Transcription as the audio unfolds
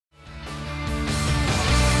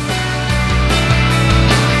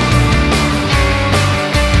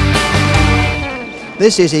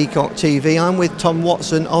This is ECOC TV. I'm with Tom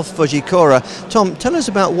Watson of Fujikura. Tom, tell us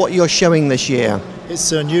about what you're showing this year.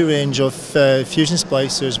 It's a new range of fusion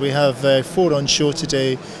splicers. We have 4 on show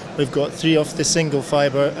today. We've got 3 of the single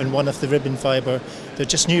fibre and 1 of the ribbon fibre. They're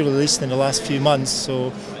just newly released in the last few months,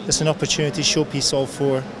 so it's an opportunity to showpiece all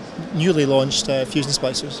 4 newly launched fusion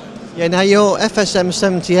splicers. Yeah, now your FSM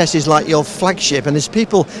 70S is like your flagship, and there's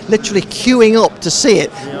people literally queuing up to see it.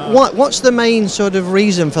 What's the main sort of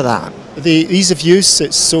reason for that? The ease of use,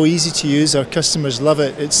 it's so easy to use, our customers love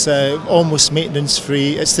it. It's almost maintenance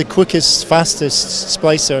free. It's the quickest, fastest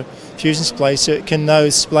splicer, fusion splicer. It can now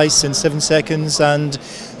splice in 7 seconds, and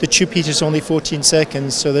the tube heater is only 14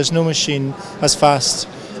 seconds, so there's no machine as fast.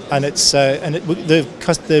 And the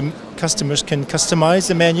customers can customize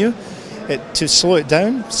the menu to slow it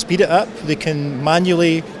down, speed it up. They can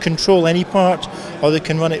manually control any part, or they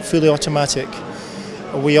can run it fully automatic.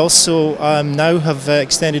 We also now have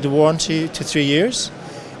extended the warranty to 3 years.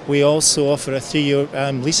 We also offer a 3-year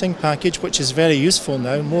leasing package, which is very useful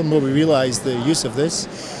now. More and more we realise the use of this.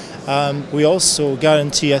 We also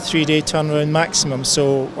guarantee a 3-day turnaround maximum,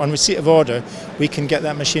 so on receipt of order we can get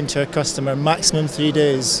that machine to our customer maximum 3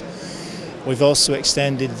 days. We've also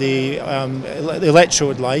extended the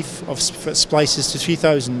electrode life of splices to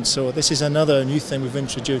 3,000, so this is another new thing we've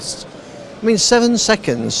introduced. I mean, 7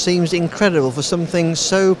 seconds seems incredible for something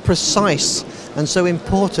so precise and so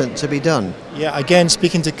important to be done. Yeah, again,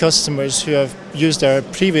 speaking to customers who have used our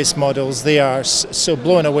previous models, they are so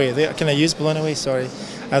blown away. Can I use blown away? Sorry.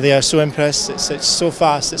 They are so impressed. It's so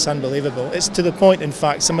fast, it's unbelievable. It's to the point, in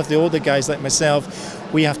fact, some of the older guys like myself,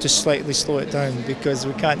 we have to slightly slow it down because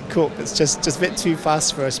we can't cope. It's just a bit too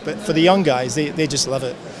fast for us. But for the young guys, they just love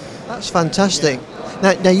it. That's fantastic. Yeah.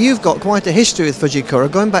 Now you've got quite a history with Fujikura,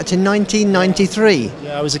 going back to 1993.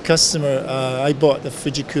 Yeah, I was a customer. I bought the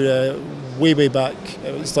Fujikura way back.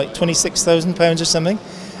 It was like £26,000 or something,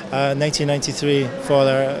 1993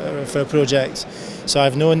 for a project. So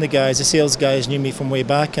I've known the guys, the sales guys knew me from way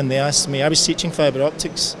back, and they asked me, I was teaching fibre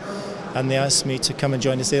optics, and they asked me to come and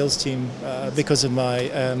join the sales team because of my,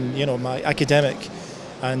 my academic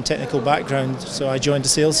and technical background. So I joined the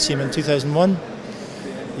sales team in 2001.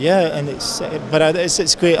 Yeah, and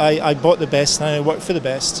it's great. I bought the best and I work for the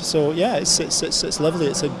best. So yeah, it's lovely.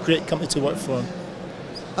 It's a great company to work for.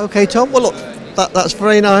 Okay, Tom. Well, look, that's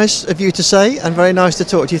very nice of you to say, and very nice to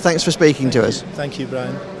talk to you. Thanks for speaking to us. Thank you,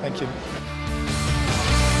 Brian. Thank you.